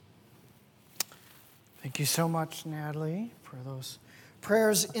Thank you so much, Natalie, for those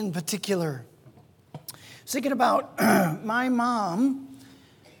prayers in particular. I was thinking about my mom.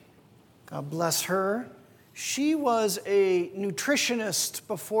 God bless her. She was a nutritionist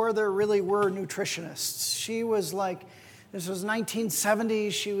before there really were nutritionists. She was like, this was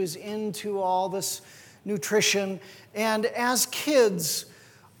 1970s. She was into all this nutrition. And as kids,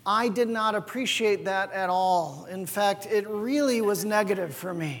 I did not appreciate that at all. In fact, it really was negative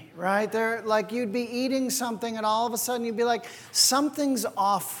for me, right? Like you'd be eating something and all of a sudden you'd be like, something's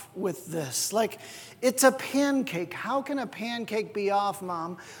off with this. Like, it's a pancake. How can a pancake be off,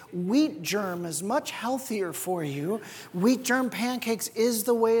 Mom? Wheat germ is much healthier for you. Wheat germ pancakes is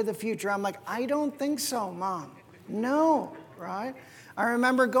the way of the future. I'm like, I don't think so, Mom. No, right? I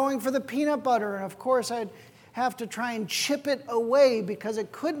remember going for the peanut butter, and of course I'd have to try and chip it away because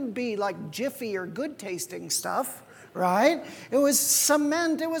it couldn't be like Jiffy or good tasting stuff, right? It was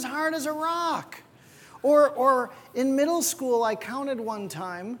cement. It was hard as a rock. Or in middle school, I counted one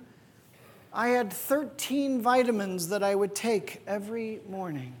time, I had 13 vitamins that I would take every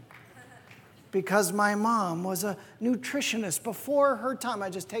morning because my mom was a nutritionist. Before her time,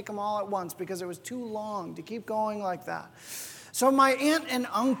 I'd just take them all at once because it was too long to keep going like that. So my aunt and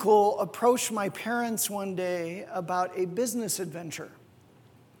uncle approached my parents one day about a business adventure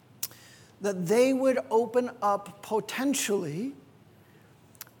that they would open up potentially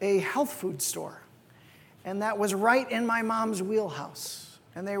a health food store. And that was right in my mom's wheelhouse.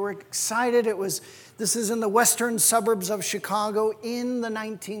 And they were excited. This is in the western suburbs of Chicago in the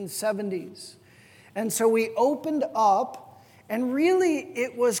 1970s. And so we opened up, and really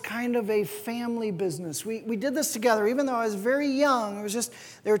it was kind of a family business. We did this together, even though I was very young. It was just,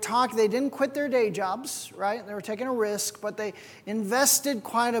 they didn't quit their day jobs, right? They were taking a risk, but they invested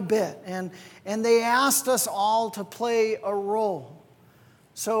quite a bit. And they asked us all to play a role.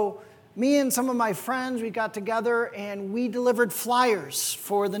 So me and some of my friends, we got together and we delivered flyers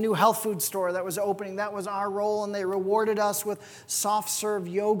for the new health food store that was opening. That was our role, and they rewarded us with soft serve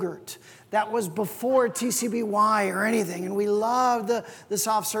yogurt. That was before TCBY or anything, and we loved the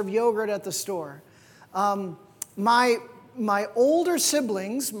soft serve yogurt at the store. My older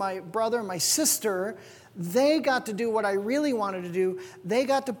siblings, my brother, my sister, they got to do what I really wanted to do. They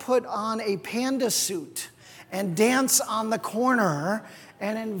got to put on a panda suit and dance on the corner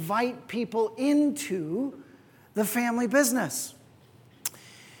and invite people into the family business.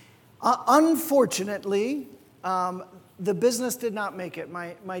 Unfortunately, the business did not make it.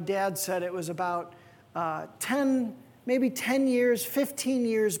 My dad said it was about 10 years, 15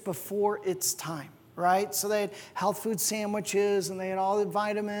 years before its time, right? So they had health food sandwiches, and they had all the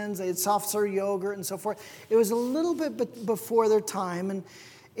vitamins, they had soft serve yogurt and so forth. It was a little bit before their time,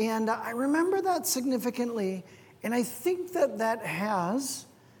 and I remember that significantly. And I think that has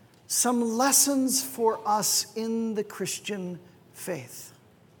some lessons for us in the Christian faith.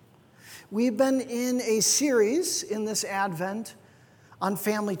 We've been in a series in this Advent on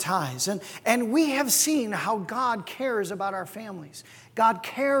family ties. And we have seen how God cares about our families. God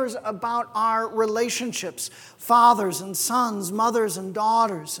cares about our relationships, fathers and sons, mothers and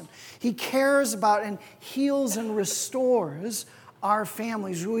daughters. And He cares about and heals and restores our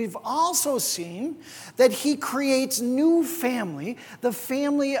families. We've also seen that He creates new family, the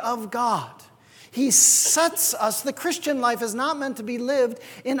family of God. He sets us, the Christian life is not meant to be lived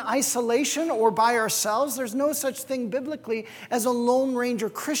in isolation or by ourselves. There's no such thing biblically as a Lone Ranger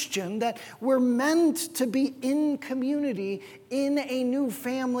Christian, that we're meant to be in community in a new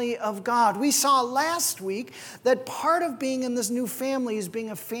family of God. We saw last week that part of being in this new family is being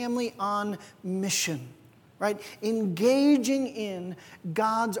a family on mission. Right? Engaging in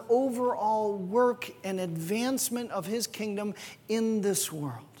God's overall work and advancement of His kingdom in this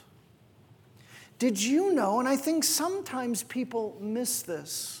world. Did you know, and I think sometimes people miss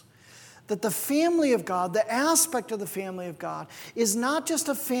this, that the family of God, the aspect of the family of God, is not just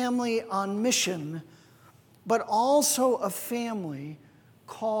a family on mission, but also a family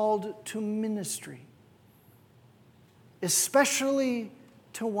called to ministry, especially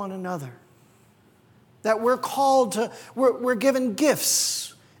to one another. That we're called to, we're given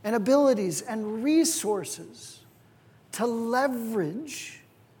gifts and abilities and resources to leverage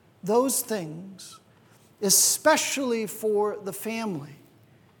those things, especially for the family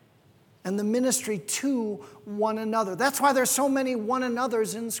and the ministry to one another. That's why there's so many one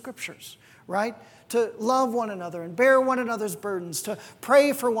another's in scriptures, right? To love one another and bear one another's burdens, to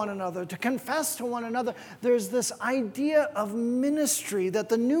pray for one another, to confess to one another. There's this idea of ministry that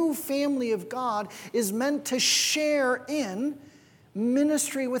the new family of God is meant to share in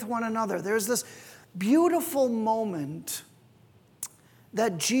ministry with one another. There's this beautiful moment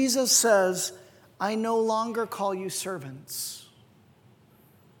that Jesus says, I no longer call you servants.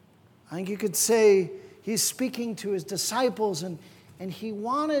 I think you could say he's speaking to his disciples, and he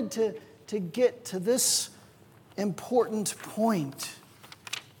wanted to get to this important point.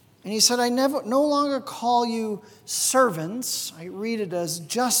 And he said, I no longer call you servants. I read it as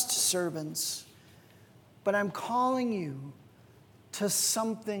just servants. But I'm calling you to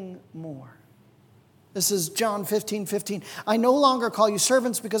something more. This is John 15:15. I no longer call you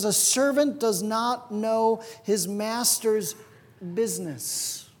servants because a servant does not know his master's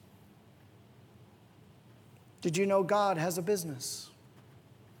business. Did you know God has a business?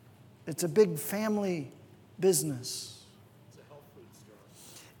 It's a big family business. It's a health food store.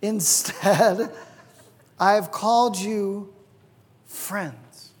 Instead, I've called you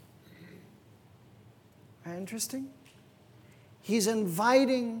friends. Isn't that interesting? He's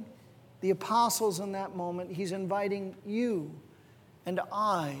inviting the apostles in that moment. He's inviting you and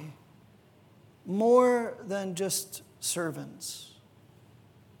I more than just servants,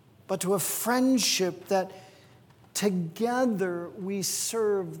 but to a friendship that together we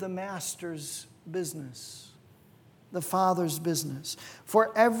serve the Master's business, the Father's business.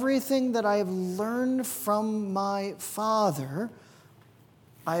 For everything that I have learned from my Father,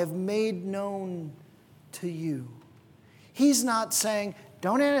 I have made known to you. He's not saying,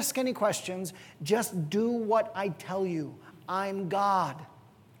 don't ask any questions, just do what I tell you. I'm God.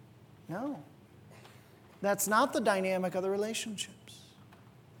 No. That's not the dynamic of the relationships.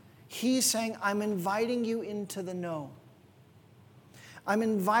 He's saying, I'm inviting you into the know. I'm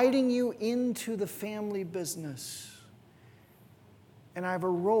inviting you into the family business. And I have a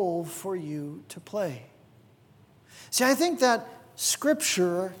role for you to play. See, I think that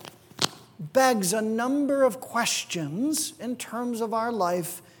Scripture begs a number of questions in terms of our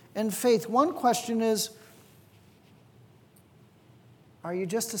life and faith. One question is, are you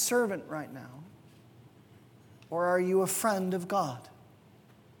just a servant right now? Or are you a friend of God?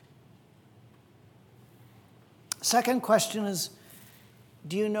 Second question is,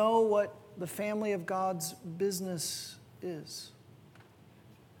 do you know what the family of God's business is?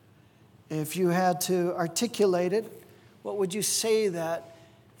 If you had to articulate it, what would you say that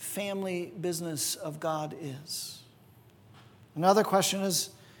family business of God is? Another question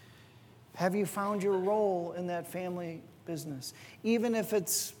is, have you found your role in that family business? Even if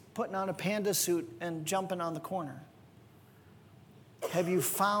it's putting on a panda suit and jumping on the corner. Have you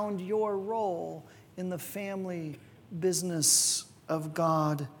found your role in the family business of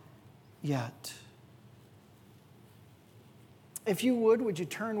God yet? If you would you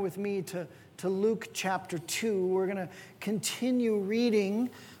turn with me to Luke chapter 2. We're going to continue reading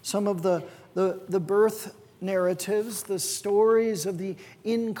some of the birth narratives, the stories of the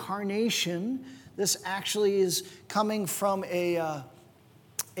incarnation. This actually is coming from a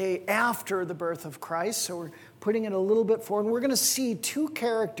after the birth of Christ, so we're putting it a little bit forward. And we're going to see two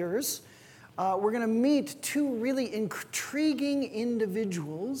characters. We're going to meet two really intriguing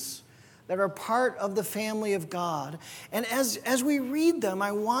individuals that are part of the family of God. And as we read them,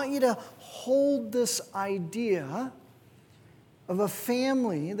 I want you to hold this idea of a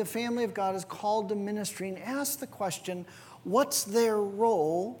family. The family of God is called to ministry, and ask the question, what's their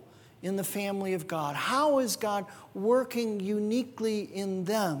role in the family of God? How is God working uniquely in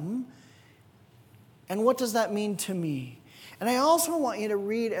them? And what does that mean to me? And I also want you to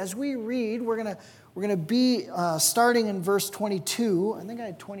read, as we read, we're going to be starting in verse 22. I think I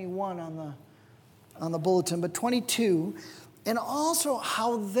had 21 on the bulletin, but 22. And also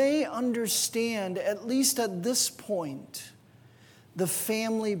how they understand, at least at this point, the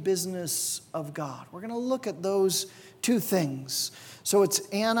family business of God. We're going to look at those two things. So it's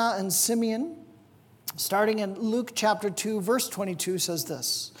Anna and Simeon. Starting in Luke chapter 2, verse 22 says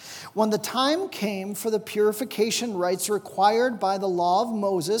this. When the time came for the purification rites required by the law of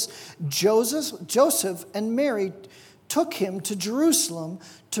Moses, Joseph and Mary took him to Jerusalem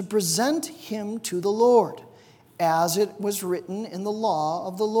to present him to the Lord, as it was written in the law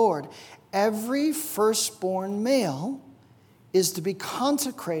of the Lord. Every firstborn male is to be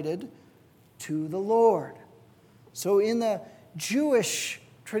consecrated to the Lord. So in the Jewish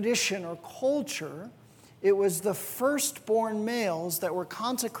tradition or culture, it was the firstborn males that were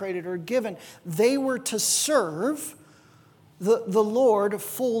consecrated or given. They were to serve the Lord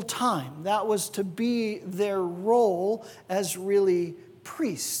full time. That was to be their role as really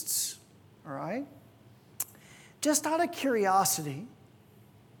priests. All right? Just out of curiosity,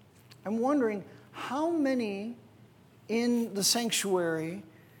 I'm wondering how many in the sanctuary,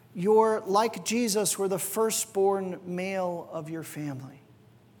 you're like Jesus, were the firstborn male of your family.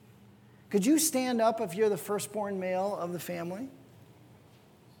 Could you stand up if you're the firstborn male of the family?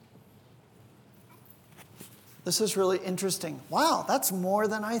 This is really interesting. Wow, that's more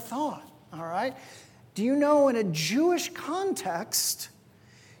than I thought. All right. Do you know in a Jewish context,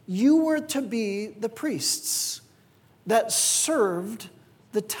 you were to be the priests that served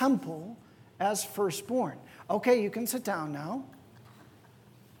the temple as firstborn? Okay, you can sit down now.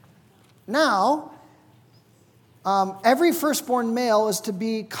 Now, every firstborn male is to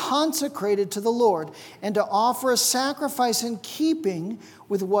be consecrated to the Lord and to offer a sacrifice in keeping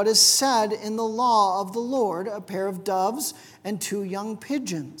with what is said in the law of the Lord, a pair of doves and 2 young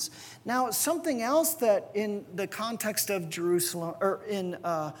pigeons. Now, something else that in the context of Jerusalem, or in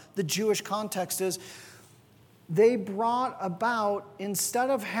the Jewish context, is they brought about, instead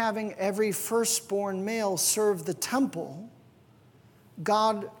of having every firstborn male serve the temple,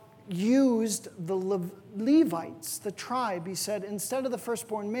 God used the Levites, the tribe. He said, instead of the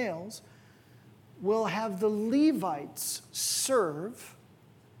firstborn males, we'll have the Levites serve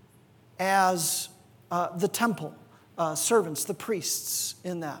as the temple servants, the priests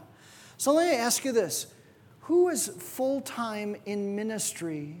in that. So let me ask you this. Who is full-time in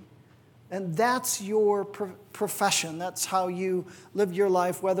ministry, and that's your profession? That's how you live your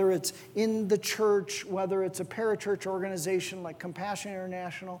life, whether it's in the church, whether it's a parachurch organization like Compassion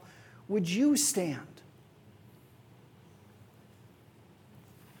International. Would you stand?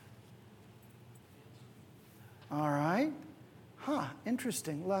 All right.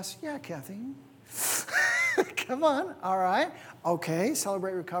 Interesting. Les, yeah, Kathy. Come on. All right. Okay,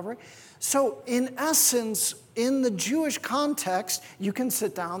 celebrate recovery. So, in essence, in the Jewish context, you can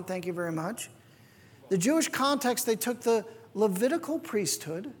sit down. Thank you very much. The Jewish context, they took the Levitical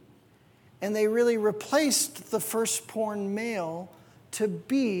priesthood and they really replaced the firstborn male to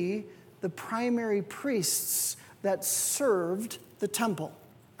be the primary priests that served the temple.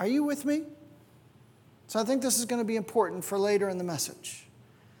 Are you with me? So I think this is going to be important for later in the message.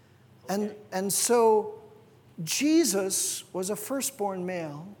 And so Jesus was a firstborn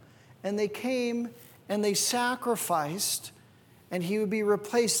male, and they came and they sacrificed, and he would be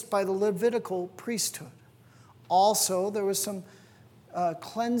replaced by the Levitical priesthood. Also, there was some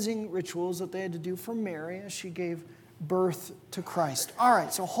cleansing rituals that they had to do for Mary as she gave birth to Christ. All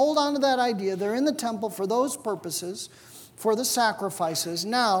right, so hold on to that idea. They're in the temple for those purposes, for the sacrifices.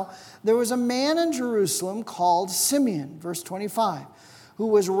 Now, there was a man in Jerusalem called Simeon, verse 25, who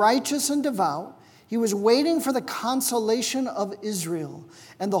was righteous and devout. He was waiting for the consolation of Israel,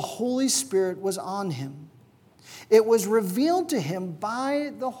 and the Holy Spirit was on him. It was revealed to him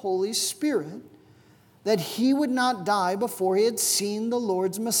by the Holy Spirit that he would not die before he had seen the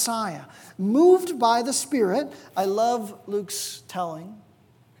Lord's Messiah. Moved by the Spirit, I love Luke's telling.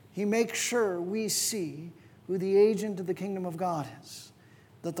 He makes sure we see who the agent of the kingdom of God is,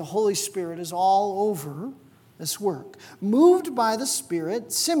 that the Holy Spirit is all over this work. Moved by the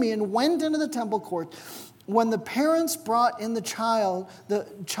Spirit, Simeon went into the temple court. When the parents brought in the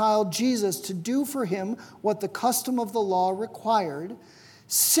child Jesus to do for him what the custom of the law required,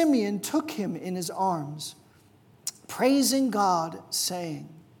 Simeon took him in his arms, praising God, saying,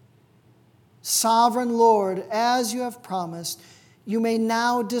 Sovereign Lord, as you have promised, you may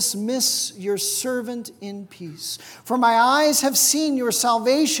now dismiss your servant in peace. For my eyes have seen your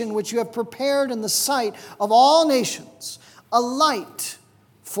salvation, which you have prepared in the sight of all nations, a light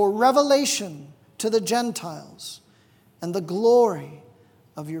for revelation to the Gentiles and the glory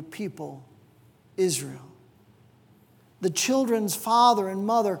of your people, Israel. The children's father and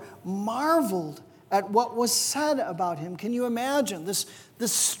mother marveled at what was said about him. Can you imagine this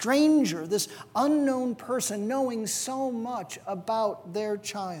stranger, this unknown person knowing so much about their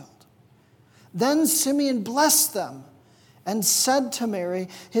child? Then Simeon blessed them and said to Mary,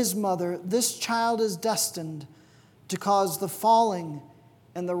 his mother, this child is destined to cause the falling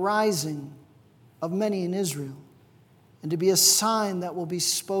and the rising of many in Israel, and to be a sign that will be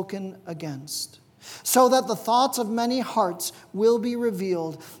spoken against, so that the thoughts of many hearts will be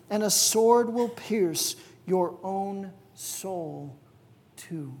revealed, and a sword will pierce your own soul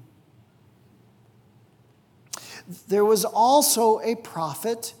too. There was also a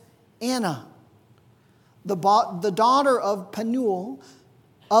prophet, Anna, the daughter of Penuel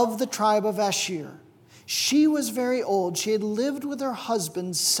of the tribe of Asher. She was very old. She had lived with her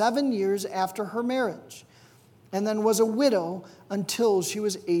husband 7 years after her marriage, and then was a widow until she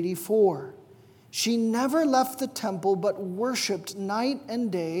was 84. She never left the temple, but worshipped night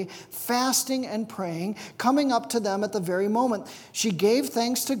and day, fasting and praying, coming up to them at the very moment. She gave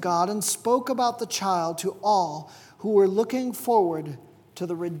thanks to God and spoke about the child to all who were looking forward to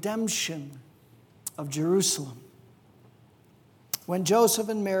the redemption of Jerusalem. When Joseph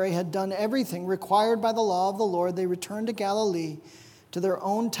and Mary had done everything required by the law of the Lord, they returned to Galilee, to their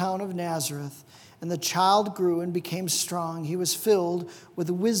own town of Nazareth. And the child grew and became strong. He was filled with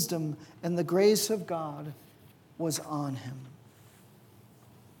wisdom, and the grace of God was on him.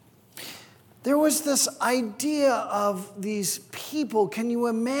 There was this idea of these people. Can you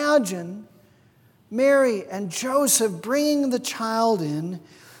imagine Mary and Joseph bringing the child in,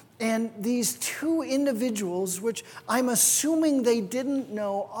 and these two individuals, which I'm assuming they didn't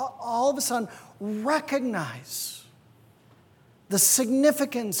know, all of a sudden recognize the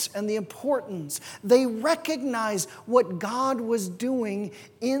significance and the importance. They recognized what God was doing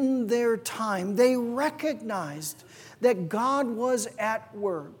in their time. They recognized that God was at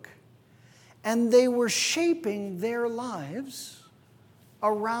work, and they were shaping their lives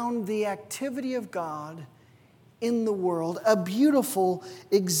around the activity of God in the world. A beautiful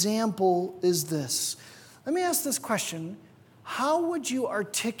example is this. Let me ask this question. How would you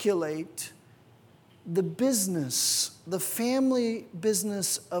articulate the business, the family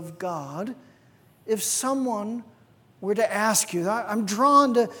business of God, if someone were to ask you? I'm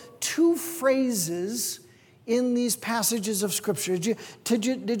drawn to two phrases in these passages of Scripture. Did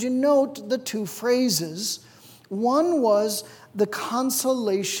you note the two phrases? One was the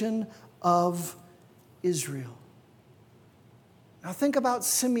consolation of Israel. Now think about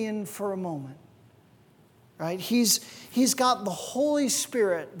Simeon for a moment. Right? He's got the Holy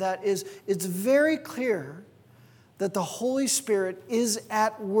Spirit that is, it's very clear that the Holy Spirit is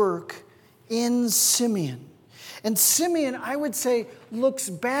at work in Simeon. And Simeon, I would say, looks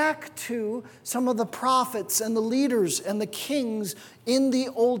back to some of the prophets and the leaders and the kings in the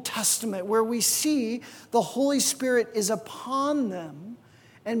Old Testament, where we see the Holy Spirit is upon them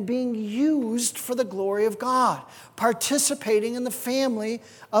and being used for the glory of God, participating in the family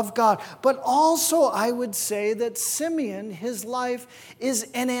of God. But also, I would say that Simeon, his life is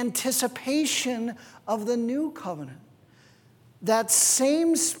an anticipation of the new covenant. That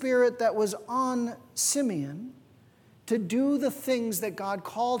same Spirit that was on Simeon to do the things that God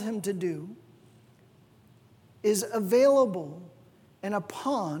called him to do is available and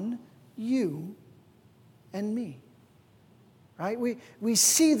upon you and me. Right? We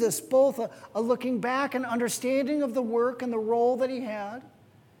see this both a looking back and understanding of the work and the role that he had,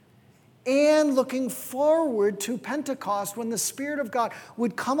 and looking forward to Pentecost, when the Spirit of God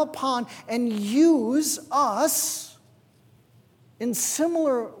would come upon and use us in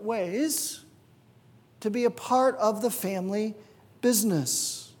similar ways to be a part of the family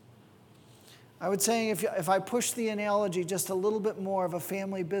business. I would say, if I push the analogy just a little bit more of a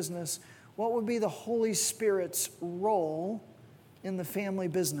family business, what would be the Holy Spirit's role in the family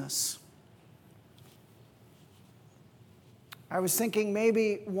business? I was thinking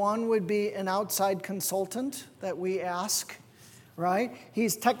maybe one would be an outside consultant that we ask, right?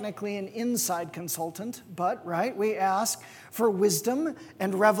 He's technically an inside consultant, but, right, we ask for wisdom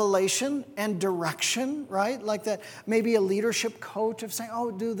and revelation and direction, right? Like that, maybe a leadership coach of saying,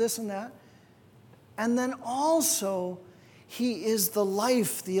 oh, do this and that. And then also, he is the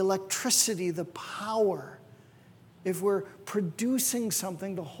life, the electricity, the power. If we're producing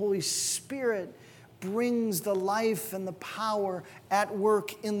something, the Holy Spirit brings the life and the power at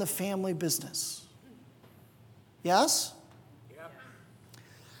work in the family business. Yes? Yeah.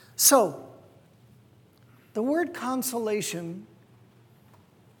 So, the word consolation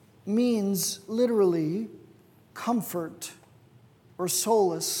means literally comfort or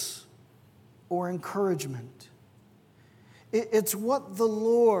solace or encouragement. It's what the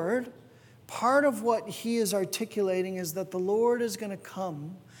Lord, part of what he is articulating is that the Lord is going to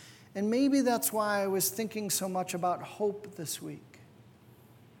come. And maybe that's why I was thinking so much about hope this week.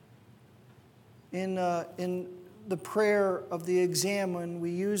 In the prayer of the exam, when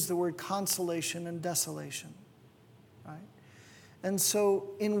we use the word consolation and desolation, right? And so,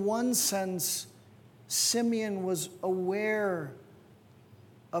 in one sense, Simeon was aware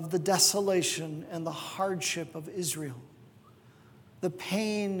of the desolation and the hardship of Israel, the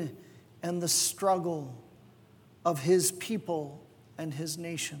pain and the struggle of his people and his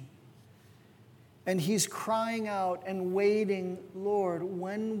nation. And he's crying out and waiting, Lord,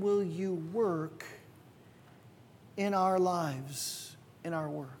 when will you work in our lives, in our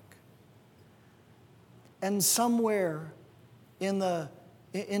work? And somewhere in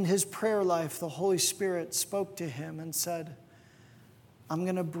his prayer life, the Holy Spirit spoke to him and said, I'm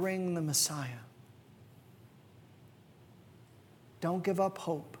going to bring the Messiah. Don't give up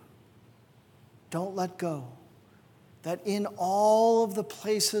hope. Don't let go. That in all of the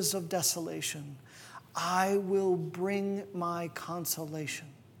places of desolation, I will bring my consolation.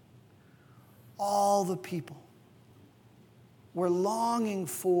 All the people were longing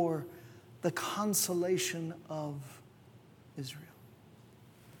for the consolation of Israel.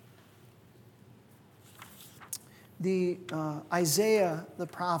 Isaiah, the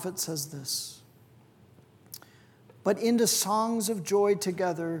prophet, says this: "But into songs of joy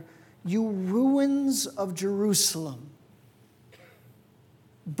together, you ruins of Jerusalem.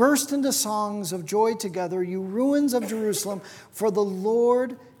 Burst into songs of joy together, you ruins of Jerusalem, for the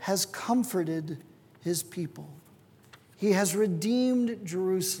Lord has comforted his people. He has redeemed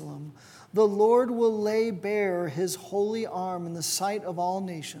Jerusalem. The Lord will lay bare his holy arm in the sight of all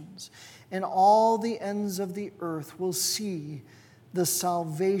nations, and all the ends of the earth will see the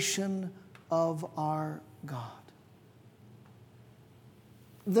salvation of our God."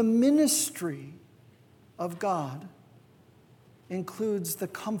 The ministry of God includes the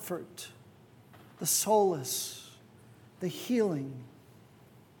comfort, the solace, the healing,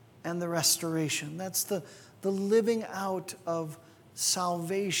 and the restoration. That's the living out of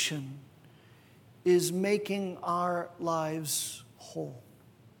salvation, is making our lives whole.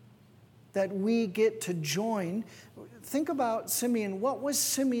 That we get to join. Think about Simeon. What was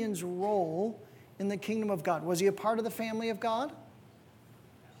Simeon's role in the kingdom of God? Was he a part of the family of God?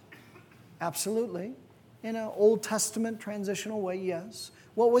 Absolutely. In an Old Testament transitional way, yes.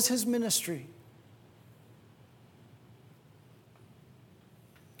 What was his ministry?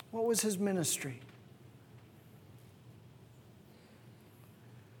 What was his ministry?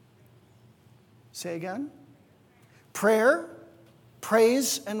 Say again. Prayer,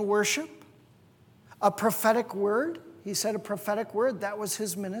 praise, and worship. A prophetic word. He said a prophetic word. That was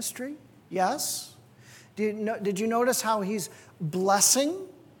his ministry. Yes. Did you notice how he's blessing?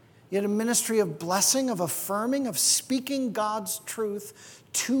 He had a ministry of blessing, of affirming, of speaking God's truth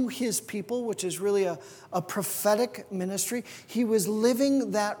to his people, which is really a prophetic ministry. He was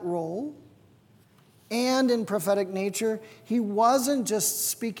living that role. And in prophetic nature, he wasn't just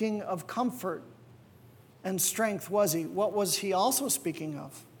speaking of comfort and strength, was he? What was he also speaking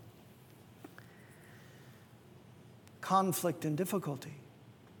of? Conflict and difficulty,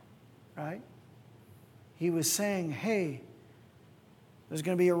 right? He was saying, hey, there's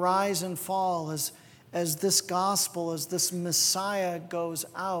going to be a rise and fall as this gospel, as this Messiah goes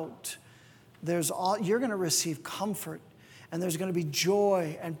out. You're going to receive comfort, and there's going to be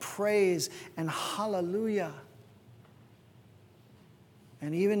joy and praise and hallelujah.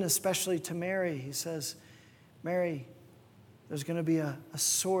 And even especially to Mary, he says, Mary, there's going to be a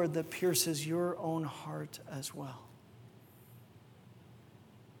sword that pierces your own heart as well.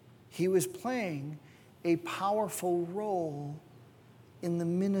 He was playing a powerful role in the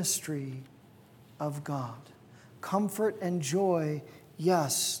ministry of God. Comfort and joy,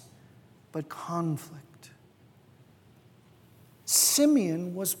 yes, but conflict.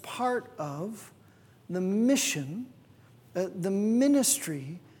 Simeon was part of the mission, the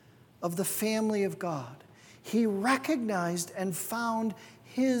ministry of the family of God. He recognized and found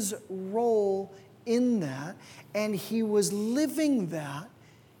his role in that, and he was living that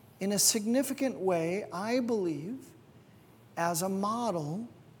in a significant way, I believe, as a model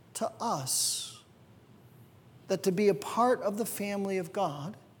to us. That to be a part of the family of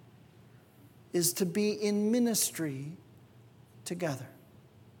God is to be in ministry together.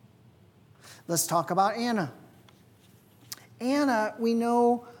 Let's talk about Anna. Anna, we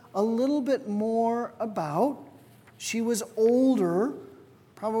know a little bit more about. She was older.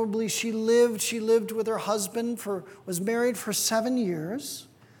 Probably she lived with her husband, was married for 7 years.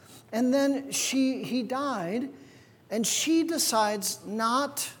 And then he died, and she decides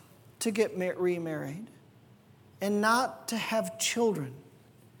not to get remarried and not to have children.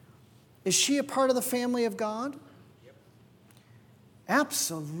 Is she a part of the family of God? Yep.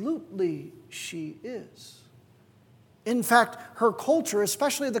 Absolutely she is. In fact, her culture,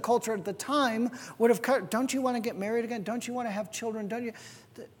 especially the culture at the time, would have, don't you want to get married again? Don't you want to have children? Don't you?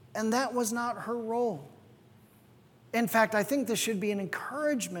 And that was not her role. In fact, I think this should be an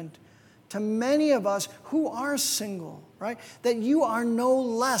encouragement to many of us who are single, right? That you are no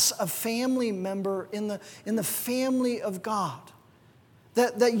less a family member in the family of God.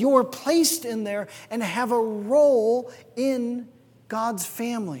 That you're placed in there and have a role in God's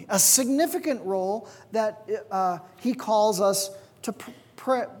family. A significant role that he calls us to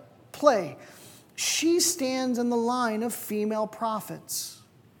play. She stands in the line of female prophets.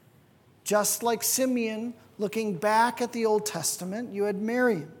 Just like Simeon, looking back at the Old Testament, you had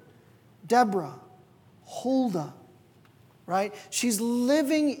Miriam, Deborah, Huldah, right? She's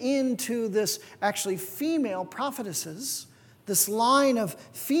living into this, actually, female prophetesses, this line of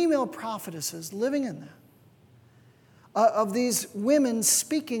female prophetesses living in that. Of these women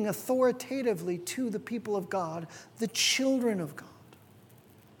speaking authoritatively to the people of God, the children of God.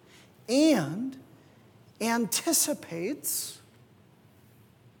 And anticipates,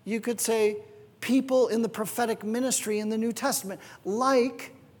 you could say, people in the prophetic ministry in the New Testament,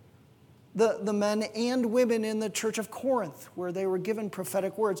 like the men and women in the church of Corinth, where they were given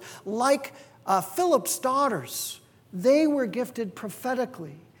prophetic words, like Philip's daughters. They were gifted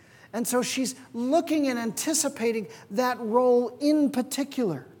prophetically. And so she's looking and anticipating that role in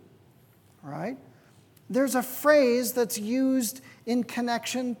particular. All right? There's a phrase that's used in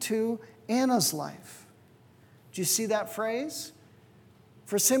connection to Anna's life. Do you see that phrase?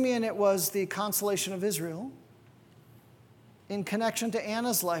 For Simeon, it was the consolation of Israel. In connection to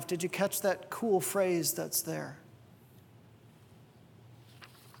Anna's life, did you catch that cool phrase that's there?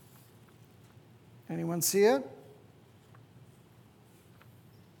 Anyone see it?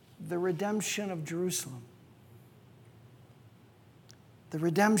 The redemption of Jerusalem. The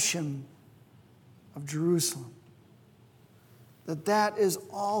redemption of Jerusalem. That is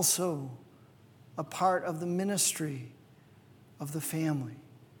also a part of the ministry of the family.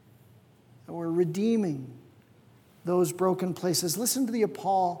 That we're redeeming those broken places. Listen to the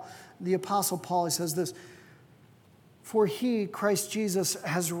Apostle Paul. He says this, "For he, Christ Jesus,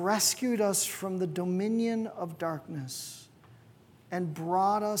 has rescued us from the dominion of darkness and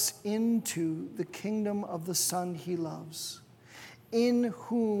brought us into the kingdom of the Son he loves, in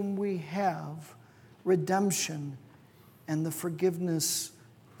whom we have redemption and the forgiveness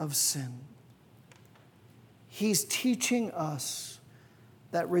of sin." He's teaching us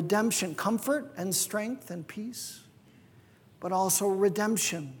that redemption, comfort and strength and peace, but also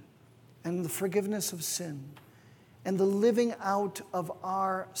redemption and the forgiveness of sin and the living out of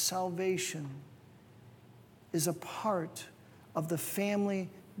our salvation is a part of the family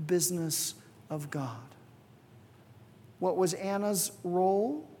business of God. What was Anna's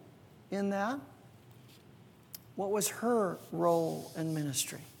role in that? What was her role in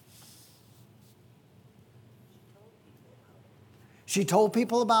ministry? She told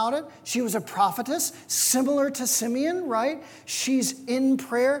people about it. She was a prophetess, similar to Simeon, right? She's in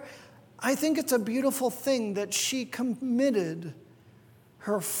prayer. I think it's a beautiful thing that she committed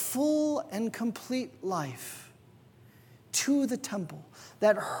her full and complete life to the temple,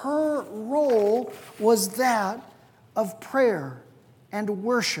 that her role was that of prayer and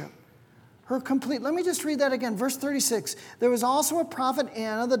worship. Let me just read that again. Verse 36. There was also a prophet,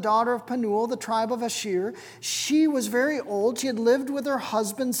 Anna, the daughter of Penuel, the tribe of Asher. She was very old. She had lived with her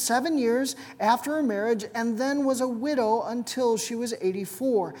husband 7 years after her marriage and then was a widow until she was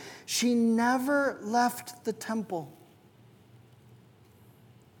 84. She never left the temple.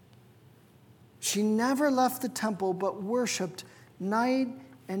 She never left the temple but worshiped night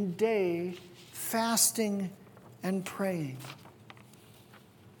and day, fasting and praying.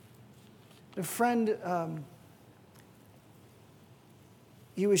 A friend,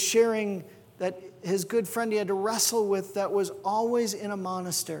 he was sharing that his good friend he had to wrestle with that was always in a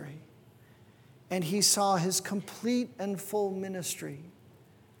monastery. And he saw his complete and full ministry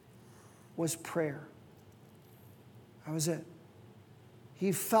was prayer. That was it.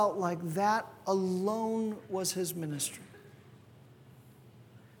 He felt like that alone was his ministry.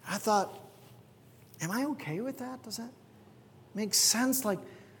 I thought, am I okay with that? Does that make sense?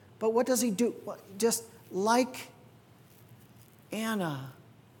 But what does he do? Just like Anna,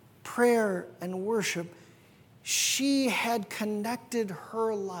 prayer and worship, she had connected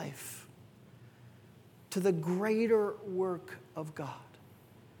her life to the greater work of God.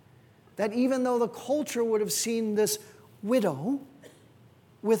 That even though the culture would have seen this widow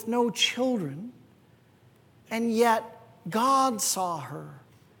with no children, and yet God saw her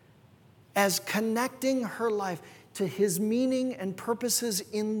as connecting her life to his meaning and purposes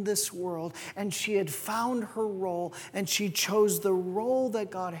in this world. And she had found her role, and she chose the role that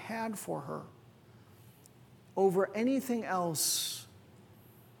God had for her over anything else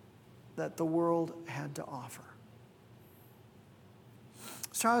that the world had to offer.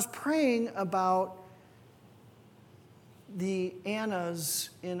 So I was praying about the Annas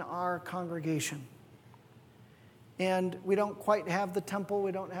in our congregation. And we don't quite have the temple.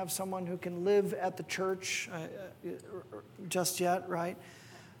 We don't have someone who can live at the church just yet, right?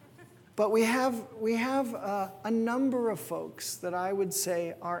 But we have a number of folks that I would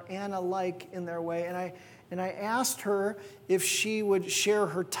say are Anna-like in their way. And I asked her if she would share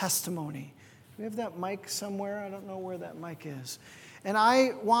her testimony. Do we have that mic somewhere? I don't know where that mic is. And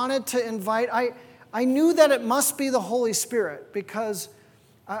I wanted to invite, I knew that it must be the Holy Spirit because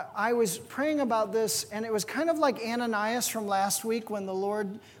I was praying about this, and it was kind of like Ananias from last week when the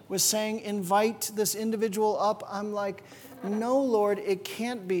Lord was saying, invite this individual up. I'm like, no, Lord, it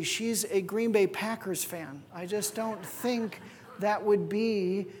can't be. She's a Green Bay Packers fan. I just don't think that would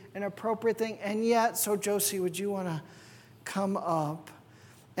be an appropriate thing. And yet, so Josie, would you want to come up?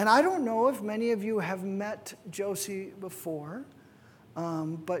 And I don't know if many of you have met Josie before,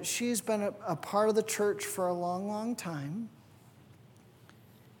 but she's been a part of the church for a long, long time.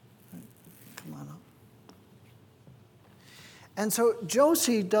 Come on up. And so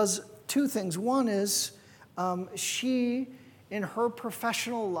Josie does two things. One is she, in her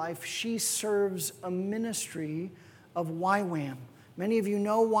professional life, she serves a ministry of YWAM. Many of you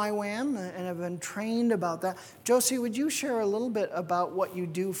know YWAM and have been trained about that. Josie, would you share a little bit about what you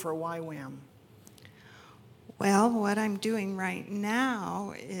do for YWAM? Well, what I'm doing right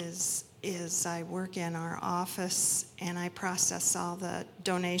now is I work in our office and I process all the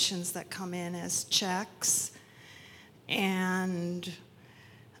donations that come in as checks. And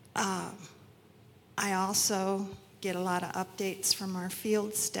I also get a lot of updates from our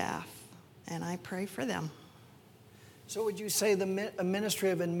field staff, and I pray for them. So would you say a ministry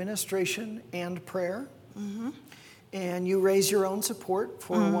of administration and prayer? Mm-hmm. And you raise your own support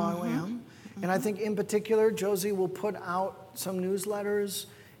for Mm-hmm. YWAM. And I think in particular, Josie will put out some newsletters,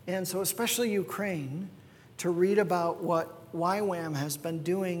 and so especially Ukraine, to read about what YWAM has been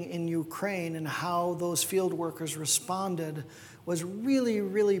doing in Ukraine and how those field workers responded was really,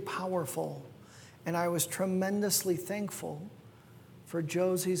 really powerful. And I was tremendously thankful for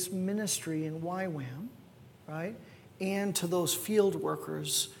Josie's ministry in YWAM, right? And to those field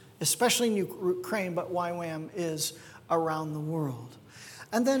workers, especially in Ukraine, but YWAM is around the world.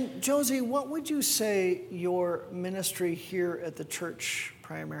 And then, Josie, what would you say your ministry here at the church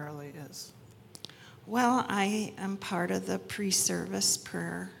primarily is? Well, I am part of the pre-service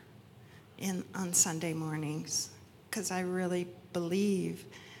prayer on Sunday mornings because I really believe,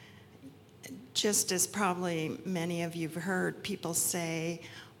 just as probably many of you have heard people say,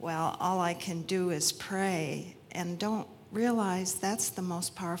 well, all I can do is pray, and don't realize that's the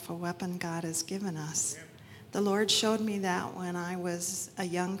most powerful weapon God has given us. Yeah. The Lord showed me that when I was a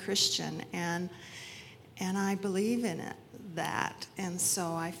young Christian, and I believe in it, that. And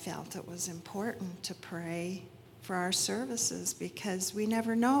so I felt it was important to pray for our services because we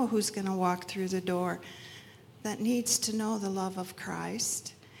never know who's going to walk through the door that needs to know the love of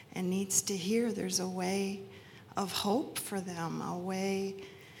Christ and needs to hear there's a way of hope for them, a way.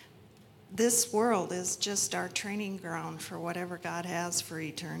 This world is just our training ground for whatever God has for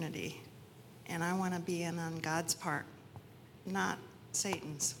eternity. And I want to be in on God's part, not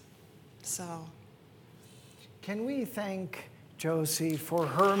Satan's. So, can we thank Josie for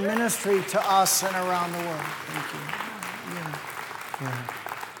her ministry to us and around the world? Thank you. Yeah.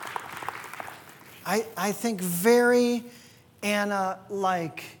 I think very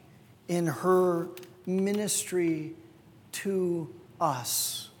Anna-like in her ministry to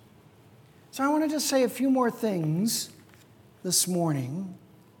us. So I want to just say a few more things this morning.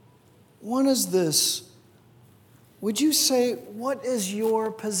 One is this. Would you say, what is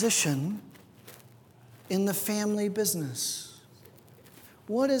your position in the family business?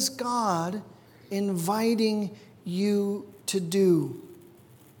 What is God inviting you to do?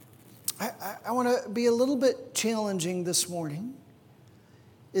 I want to be a little bit challenging this morning,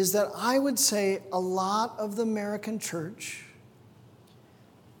 is that I would say a lot of the American church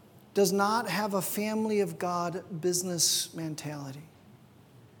does not have a family of God business mentality.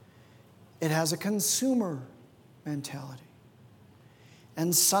 It has a consumer mentality.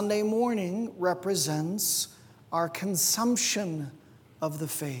 And Sunday morning represents our consumption of the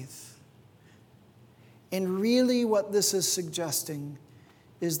faith. And really what this is suggesting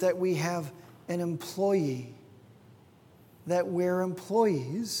is that we have an employee, that we're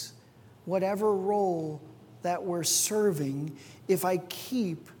employees, whatever role that we're serving. If I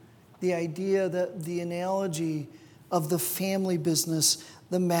keep the idea, that the analogy of the family business,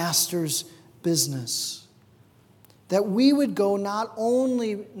 the master's business, that we would go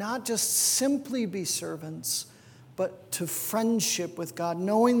not just simply be servants, but to friendship with God,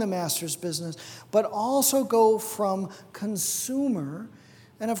 knowing the master's business, but also go from consumer.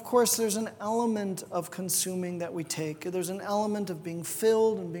 And of course, there's an element of consuming that we take. There's an element of being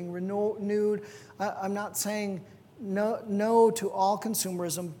filled and being renewed. I'm not saying no to all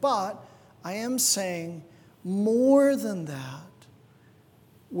consumerism, but I am saying more than that,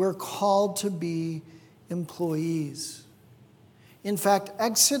 we're called to be employees. In fact,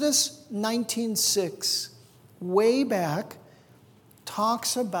 Exodus 19:6, way back,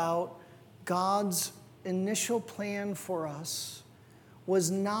 talks about God's initial plan for us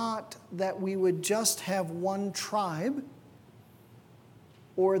was not that we would just have one tribe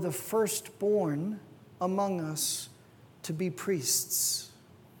or the firstborn among us to be priests.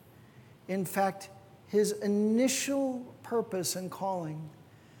 In fact, his initial purpose and calling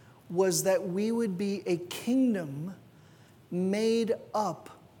was that we would be a kingdom made up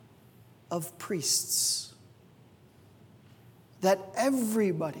of priests. That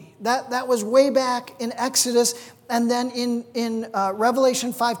everybody, that was way back in Exodus, and then in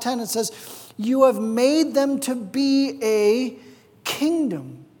Revelation 5:10 it says, you have made them to be a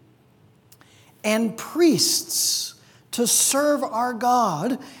kingdom and priests to serve our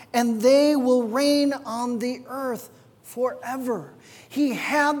God, and they will reign on the earth forever. He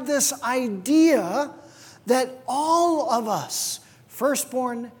had this idea that all of us,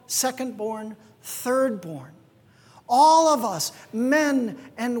 firstborn, secondborn, thirdborn, all of us, men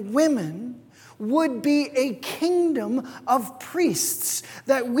and women, would be a kingdom of priests,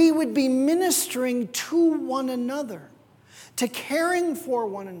 that we would be ministering to one another, to caring for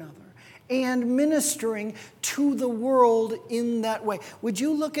one another, and ministering to the world in that way. Would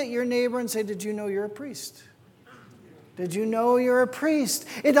you look at your neighbor and say, did you know you're a priest? Did you know you're a priest?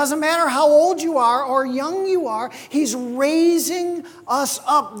 It doesn't matter how old you are or young you are. He's raising us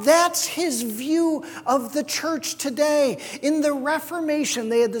up. That's his view of the church today. In the Reformation,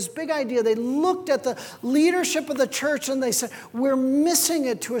 they had this big idea. They looked at the leadership of the church and they said, we're missing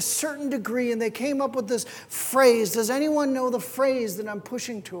it to a certain degree. And they came up with this phrase. Does anyone know the phrase that I'm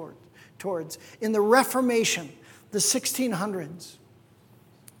pushing towards? In the Reformation, the 1600s.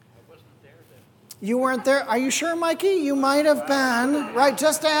 You weren't there? Are you sure, Mikey? You might have been, right,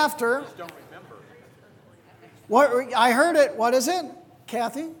 just after. I just don't remember. What, I heard it. What is it,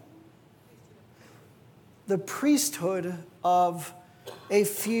 Kathy? The priesthood of a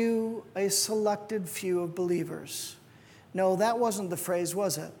selected few of believers. No, that wasn't the phrase,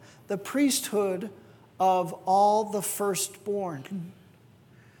 was it? The priesthood of all the firstborn.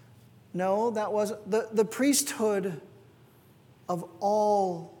 No, that wasn't. The priesthood of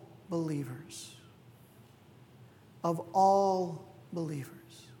all believers. Of all believers.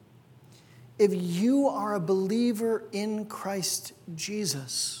 If you are a believer in Christ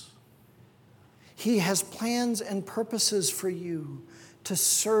Jesus, He has plans and purposes for you to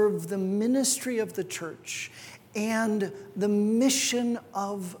serve the ministry of the church and the mission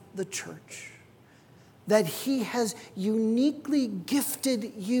of the church. That He has uniquely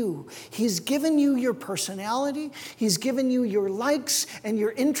gifted you. He's given you your personality. He's given you your likes and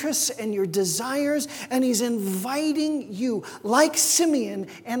your interests and your desires. And He's inviting you, like Simeon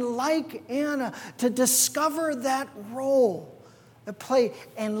and like Anna, to discover that role, to play,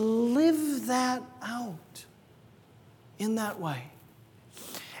 and live that out in that way.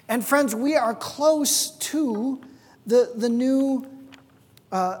 And friends, we are close to the new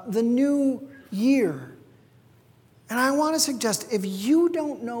year. And I want to suggest, if you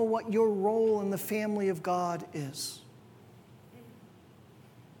don't know what your role in the family of God is,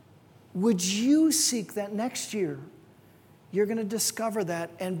 would you seek that next year you're going to discover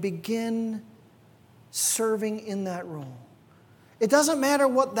that and begin serving in that role? It doesn't matter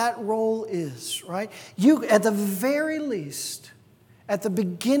what that role is, right? You, at the very least, at the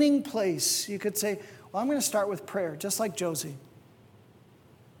beginning place, you could say, well, I'm going to start with prayer, just like Josie.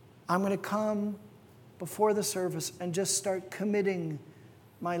 I'm going to come before the service and just start committing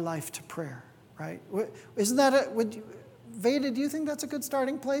my life to prayer, right? Isn't that Veda, do you think that's a good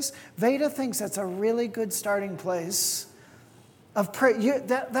starting place? Veda thinks that's a really good starting place of prayer.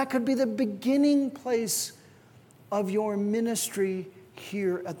 That could be the beginning place of your ministry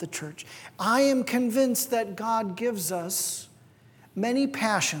here at the church. I am convinced that God gives us many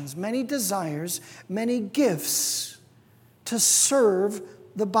passions, many desires, many gifts to serve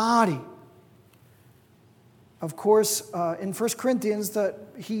the body. Of course, in 1 Corinthians,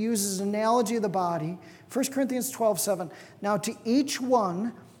 he uses an analogy of the body. 1 Corinthians 12:7. Now to each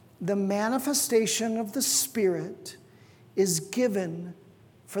one, the manifestation of the Spirit is given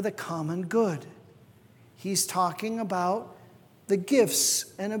for the common good. He's talking about the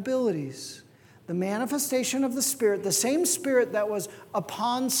gifts and abilities. The manifestation of the Spirit, the same Spirit that was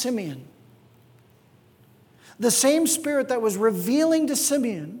upon Simeon, the same Spirit that was revealing to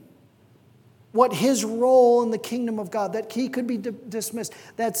Simeon what his role in the kingdom of God, that he could be dismissed.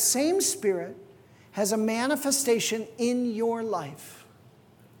 That same Spirit has a manifestation in your life.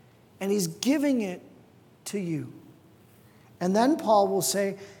 And He's giving it to you. And then Paul will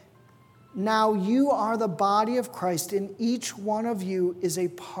say, now you are the body of Christ, and each one of you is a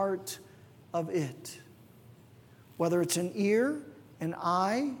part of it. Whether it's an ear, an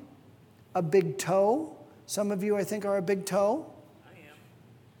eye, a big toe. Some of you, I think, are a big toe.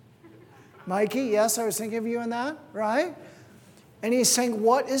 Mikey, yes, I was thinking of you in that, right? And he's saying,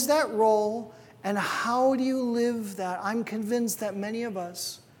 what is that role and how do you live that? I'm convinced that many of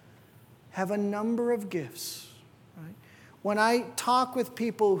us have a number of gifts, right? When I talk with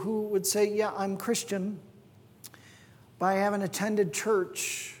people who would say, yeah, I'm Christian, but I haven't attended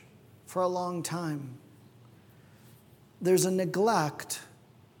church for a long time, there's a neglect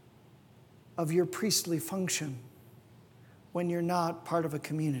of your priestly function when you're not part of a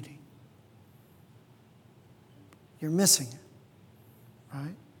community. You're missing it,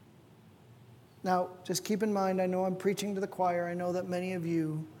 right? Now, just keep in mind, I know I'm preaching to the choir. I know that many of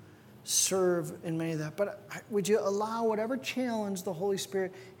you serve in many of that. But would you allow whatever challenge the Holy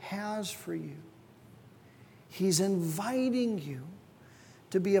Spirit has for you? He's inviting you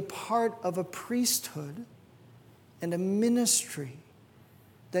to be a part of a priesthood and a ministry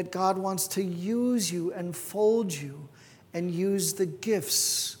that God wants to use you and fold you and use the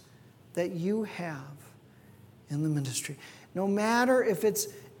gifts that you have in the ministry. No matter if it's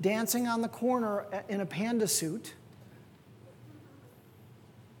dancing on the corner in a panda suit,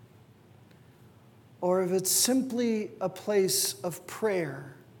 or if it's simply a place of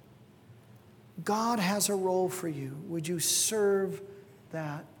prayer, God has a role for you. Would you serve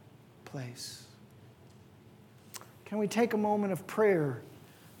that place? Can we take a moment of prayer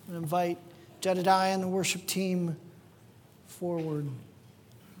and invite Jedediah and the worship team forward?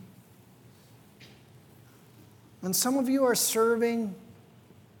 And some of you are serving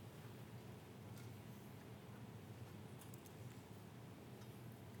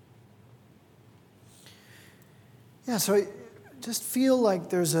so I just feel like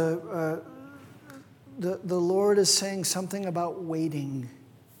there's the Lord is saying something about waiting.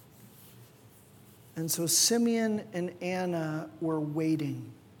 And so Simeon and Anna were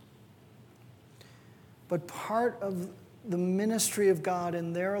waiting. But part of the ministry of God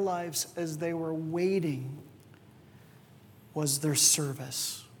in their lives as they were waiting was their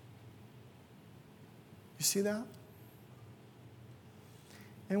service. You see that?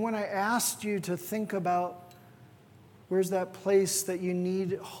 And when I asked you to think about where's that place that you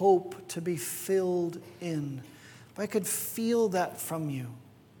need hope to be filled in, if I could feel that from you,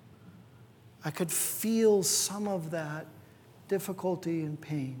 I could feel some of that difficulty and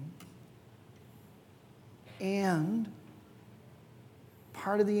pain. And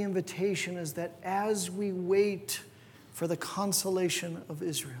part of the invitation is that as we wait for the consolation of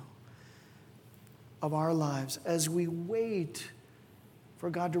Israel, of our lives, as we wait for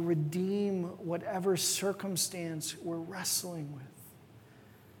God to redeem whatever circumstance we're wrestling with,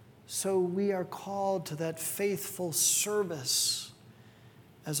 so we are called to that faithful service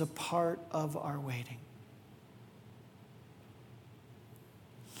as a part of our waiting.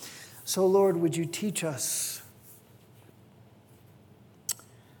 So, Lord, would you teach us?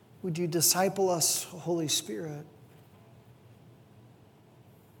 Would you disciple us, Holy Spirit?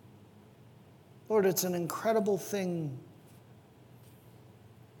 Lord, it's an incredible thing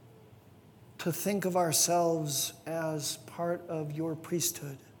to think of ourselves as part of your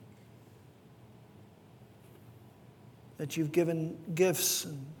priesthood. That you've given gifts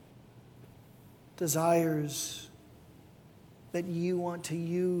and desires that you want to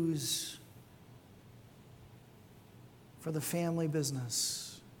use for the family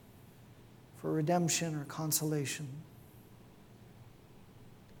business, for redemption or consolation.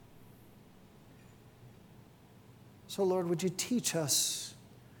 So, Lord, would you teach us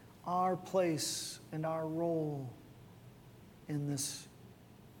our place and our role in this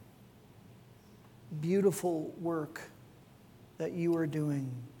beautiful work that you are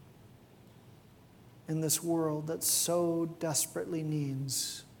doing in this world that so desperately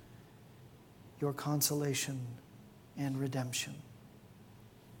needs your consolation and redemption.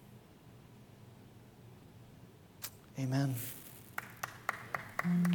 Amen.